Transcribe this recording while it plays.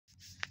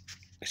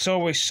It's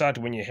always sad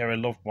when you hear a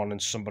loved one and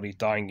somebody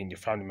dying in your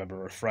family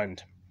member or a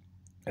friend,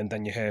 and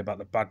then you hear about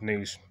the bad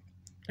news,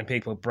 and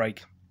people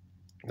break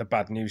the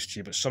bad news to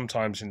you. But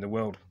sometimes in the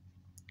world,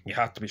 you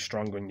have to be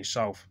stronger in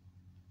yourself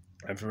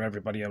and for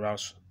everybody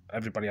else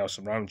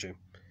around you.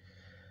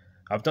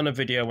 I've done a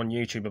video on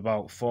YouTube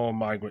about 4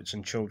 migrants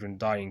and children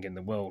dying in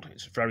the world.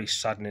 It's very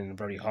saddening and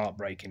very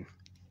heartbreaking.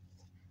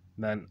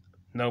 Then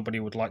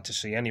nobody would like to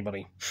see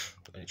anybody,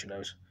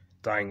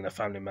 dying, their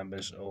family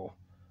members or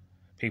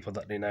people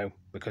that they know,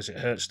 because it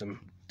hurts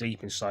them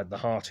deep inside the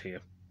heart here.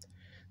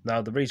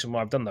 Now, the reason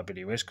why I've done that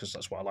video is because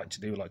that's what I like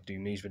to do. I like to do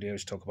news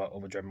videos, talk about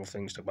other general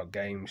things, talk about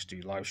games, do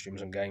live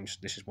streams on games.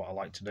 This is what I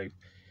like to do.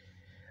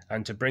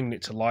 And to bring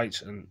it to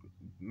light, and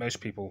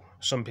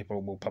some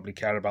people will probably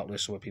care about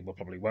this, other people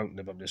probably won't.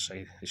 They'll just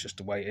say it's just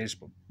the way it is.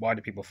 But why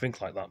do people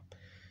think like that?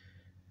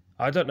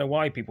 I don't know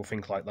why people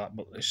think like that,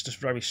 but it's just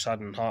very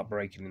sad and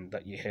heartbreaking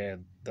that you hear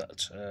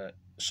that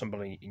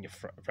somebody in your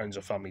friends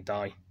or family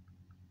die.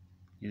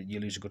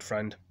 You lose a good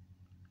friend.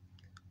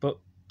 But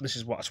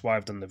that's why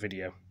I've done the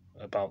video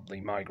about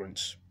the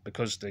migrants,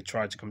 because they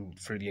tried to come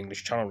through the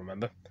English Channel,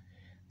 remember?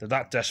 They're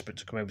that desperate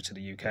to come over to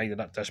the UK, they're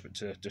that desperate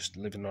to just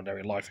live an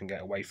ordinary life and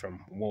get away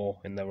from war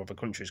in their other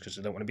countries because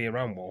they don't want to be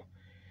around war.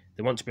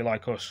 They want to be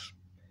like us.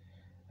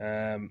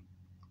 And,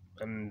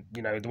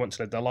 they want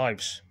to live their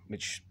lives,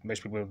 which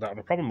most people don't have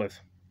a problem with.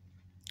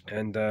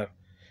 And the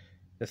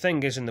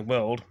thing is, in the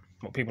world,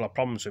 what people have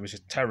problems with is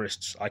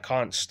terrorists. I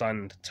can't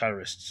stand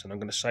terrorists, and I'm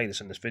going to say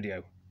this in this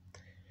video.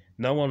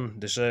 No one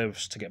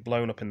deserves to get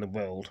blown up in the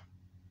world,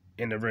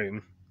 in a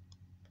room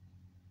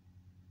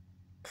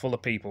full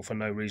of people for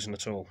no reason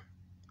at all.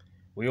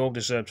 We all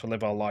deserve to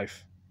live our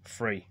life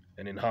free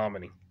and in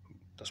harmony.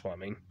 That's what I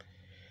mean.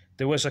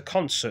 There was a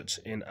concert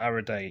in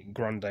Ariana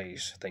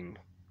Grande's thing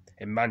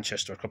in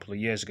Manchester a couple of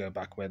years ago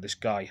back, where this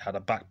guy had a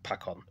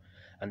backpack on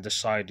and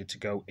decided to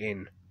go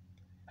in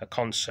a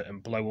concert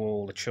and blow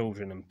all the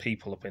children and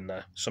people up in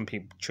there. Some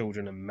people,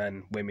 children and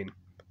men, women,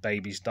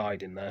 babies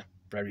died in there.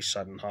 Very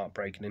sad and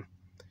heartbreaking.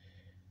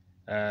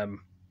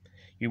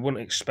 You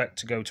wouldn't expect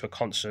to go to a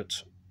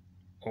concert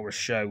or a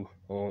show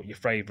or your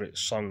favourite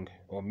song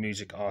or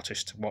music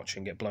artist to watch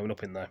and get blown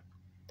up in there.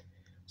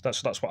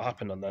 So that's what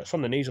happened on there. It's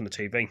on the news on the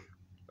TV.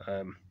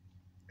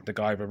 The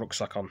guy with a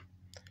rucksack on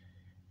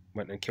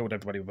went and killed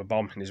everybody with a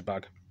bomb in his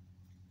bag.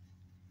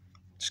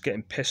 Just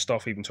getting pissed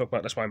off even talk about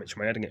it. That's why I'm itching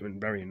my head and getting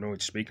very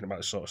annoyed speaking about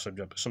this sort of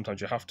subject, but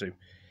sometimes you have to.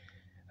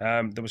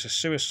 There was a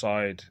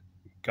suicide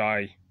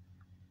guy,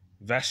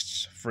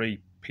 vests, 3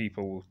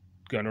 people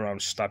going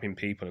around stabbing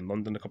people in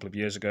London a couple of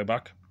years ago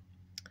back,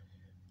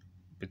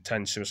 with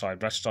 10 suicide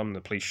vests on.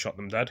 The police shot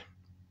them dead.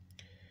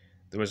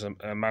 There was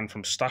a man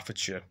from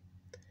Staffordshire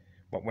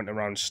what went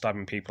around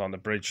stabbing people on the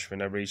bridge for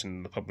no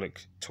reason. The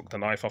public took the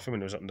knife off him,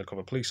 and there was an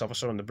undercover police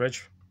officer on the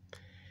bridge.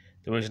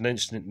 There was an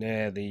incident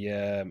near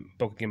the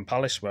Buckingham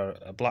Palace where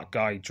a black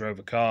guy drove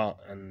a car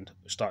and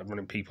started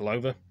running people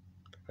over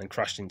and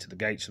crashed into the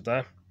gates of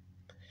there.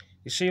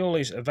 You see all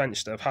these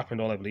events that have happened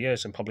all over the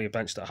years, and probably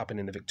events that happened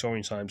in the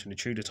Victorian times and the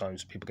Tudor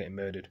times, people getting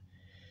murdered.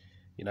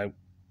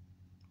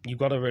 You've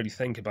got to really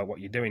think about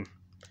what you're doing.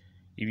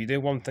 If you do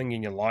one thing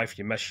in your life,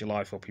 you mess your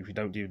life up. If you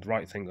don't do the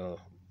right thing or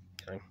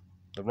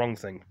the wrong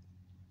thing,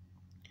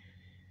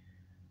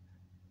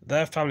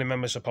 their family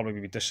members will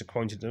probably be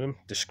disappointed in them,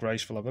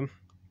 disgraceful of them.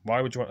 Why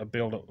would you want to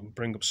build up and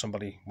bring up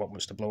somebody what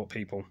wants to blow up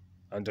people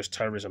and does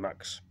terrorism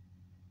acts?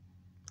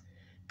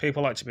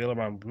 People like to be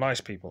around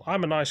nice people.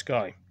 I'm a nice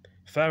guy.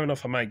 Fair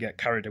enough, I may get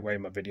carried away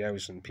in my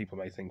videos and people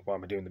may think, why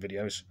am I doing the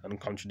videos? And I'm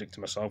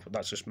contradicting myself, but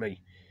that's just me.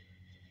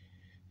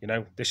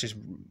 This is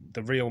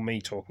the real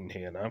me talking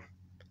here now.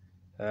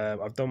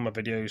 I've done my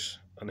videos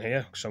on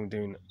here, so I'm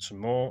doing some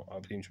more.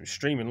 I'll be doing some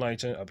streaming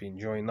later. I'll be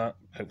enjoying that.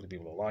 Hopefully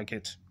people will like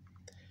it.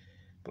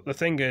 But the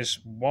thing is,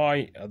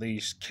 why are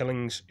these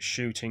killings,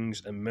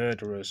 shootings and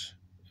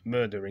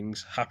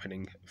murderings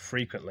happening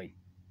frequently?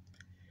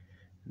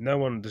 No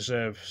one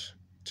deserves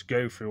to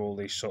go through all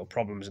these sort of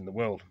problems in the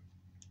world.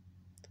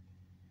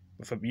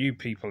 But for you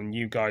people and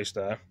you guys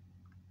there,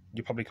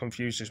 you're probably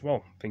confused as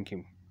well,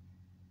 thinking,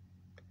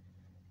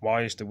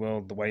 why is the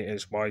world the way it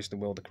is? Why is the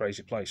world a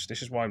crazy place?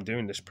 This is why I'm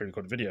doing this pretty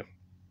good video.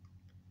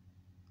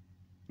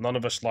 None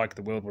of us like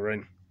the world we're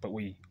in, but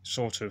we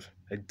sort of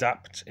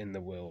adapt in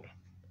the world,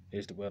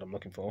 is the word I'm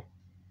looking for.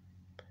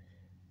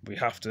 We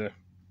have to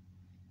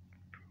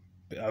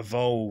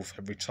evolve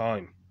every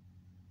time.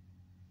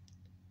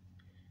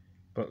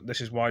 But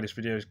this is why this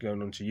video is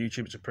going onto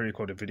YouTube. It's a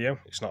pre-recorded video.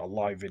 It's not a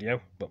live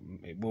video, but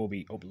it will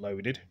be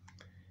uploaded.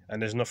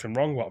 And there's nothing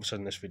wrong with what I've said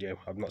in this video.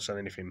 I've not said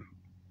anything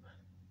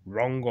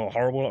wrong or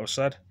horrible what I've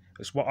said.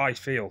 It's what I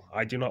feel.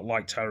 I do not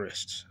like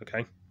terrorists,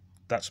 okay?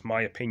 That's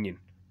my opinion.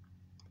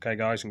 Okay,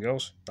 guys and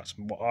girls? That's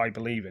what I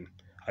believe in.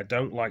 I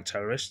don't like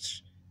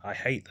terrorists. I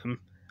hate them.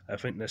 I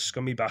think they're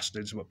scummy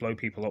bastards that blow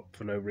people up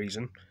for no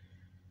reason,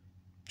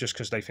 just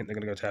because they think they're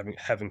going to go to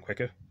heaven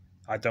quicker.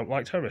 I don't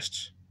like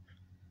terrorists.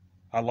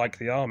 I like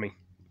the army.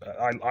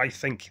 I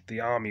think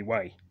the army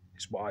way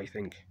is what I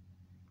think.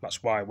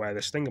 That's why I wear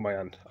this thing in my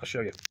hand. I'll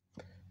show you.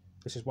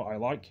 This is what I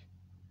like.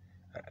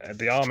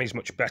 The army's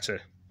much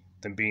better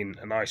than being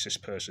an ISIS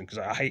person, because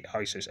I hate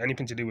ISIS.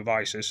 Anything to do with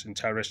ISIS and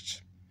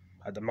terrorists,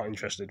 I'm not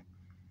interested.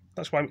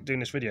 That's why I'm doing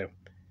this video.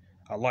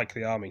 I like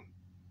the army.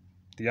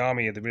 The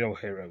army are the real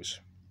heroes.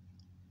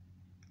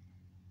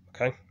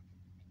 Okay?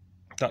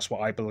 That's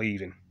what I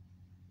believe in.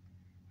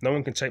 No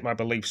one can take my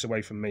beliefs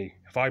away from me.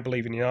 If I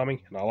believe in the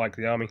army and I like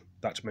the army,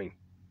 that's me.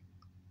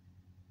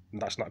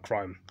 And that's not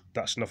crime.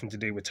 That's nothing to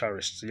do with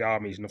terrorists. The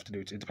army is nothing to do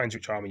with it. It depends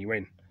which army you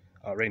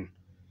are in.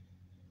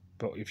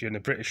 But if you're in the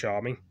British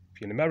army,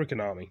 if you're in the American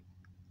army,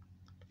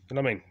 you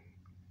know what I mean?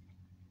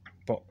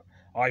 But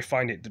I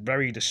find it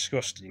very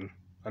disgusting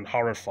and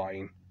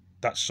horrifying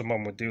that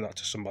someone would do that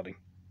to somebody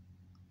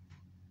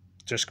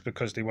just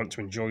because they want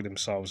to enjoy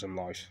themselves in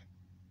life,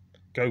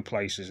 go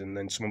places, and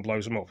then someone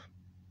blows them up.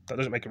 That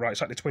doesn't make it right.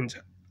 It's like the Twin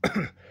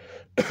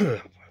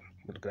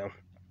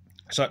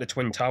It's like the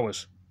Twin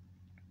Towers,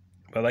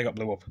 where they got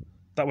blew up.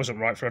 That wasn't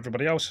right for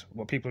everybody else.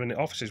 What people in the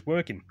offices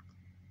working.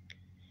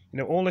 You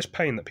know, all this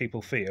pain that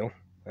people feel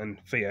and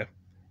fear,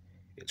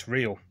 it's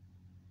real.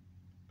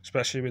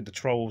 Especially with the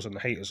trolls and the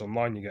haters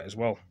online you get as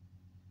well.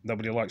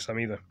 Nobody likes them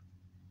either.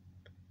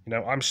 You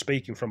know, I'm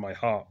speaking from my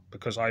heart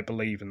because I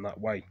believe in that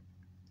way.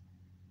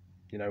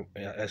 You know,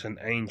 as an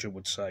angel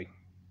would say.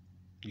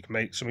 You can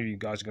make, some of you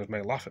guys are going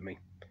to laugh at me,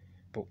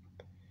 but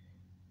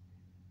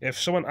if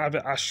someone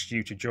ever asks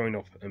you to join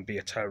up and be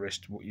a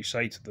terrorist, what you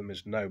say to them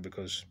is no,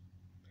 because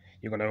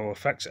you're going to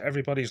affect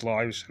everybody's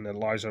lives and their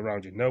lives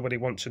around you. Nobody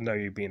wants to know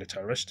you being a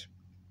terrorist.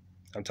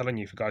 I'm telling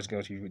you, if you guys are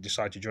going to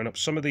decide to join up,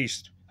 some of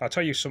these, I'll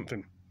tell you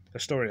something, a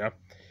story now.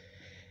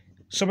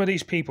 Some of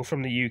these people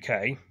from the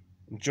UK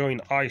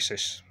join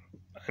ISIS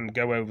and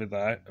go over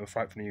there and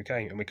fight from the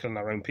UK, and we're killing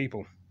our own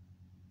people.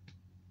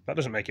 That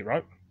doesn't make it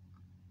right.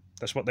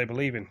 That's what they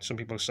believe in. Some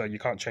people say you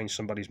can't change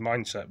somebody's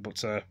mindset,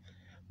 but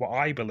what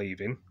I believe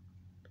in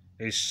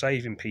is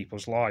saving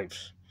people's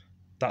lives.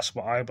 That's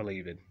what I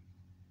believe in.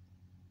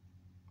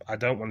 I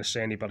don't want to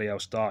see anybody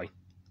else die.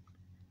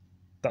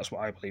 That's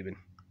what I believe in.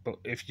 But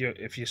if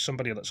you're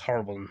somebody that's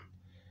horrible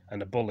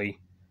and a bully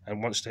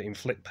and wants to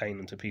inflict pain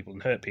onto people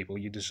and hurt people,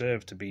 you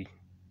deserve to be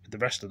with the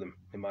rest of them,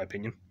 in my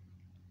opinion.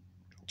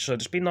 So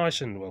just be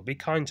nice in the world, be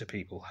kind to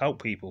people,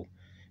 help people,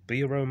 be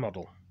your own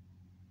model.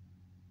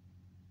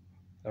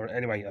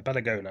 Anyway, I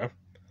better go now.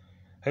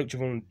 Hope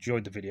you've all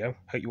enjoyed the video.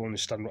 Hope you all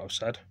understand what I've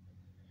said.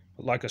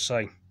 But like I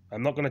say,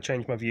 I'm not going to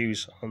change my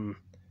views on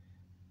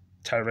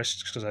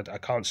terrorists because I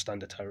can't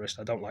stand a terrorist.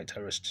 I don't like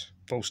terrorists.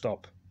 Full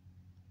stop.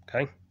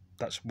 Okay?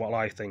 That's what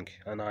I think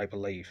and I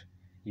believe.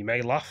 You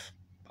may laugh.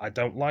 I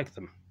don't like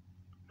them.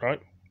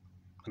 Right?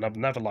 And I've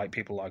never liked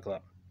people like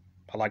that.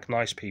 I like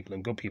nice people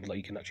and good people that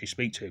you can actually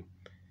speak to.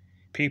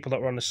 People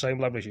that are on the same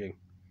level as you.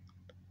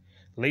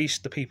 At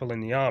least the people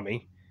in the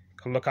army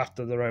can look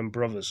after their own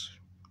brothers.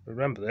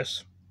 Remember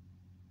this.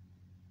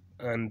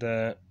 And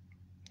their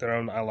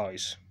own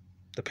allies.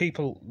 The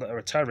people that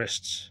are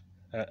terrorists,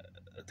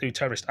 do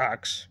terrorist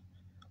acts,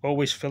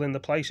 always fill in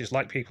the places.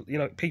 Like people, you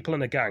know, people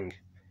in a gang.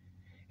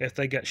 If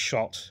they get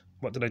shot,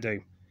 what do?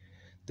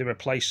 They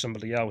replace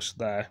somebody else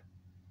there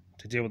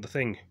to deal with the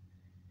thing.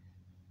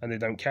 And they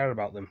don't care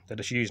about them. They're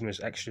just using them as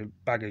extra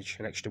baggage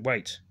and extra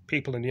weight.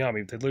 People in the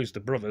army, if they lose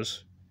the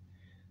brothers,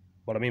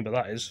 what I mean by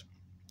that is,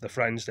 the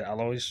friends, the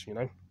allies, you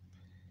know,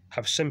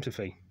 have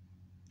sympathy.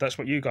 That's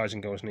what you guys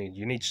and girls need.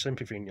 You need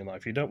sympathy in your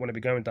life. You don't want to be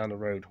going down the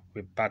road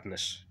with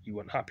badness. You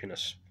want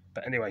happiness.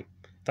 But anyway,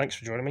 thanks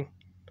for joining me.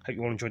 Hope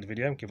you all enjoyed the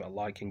video. Give it a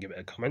like and give it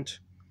a comment.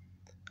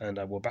 And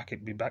we'll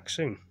be back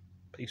soon.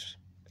 Peace.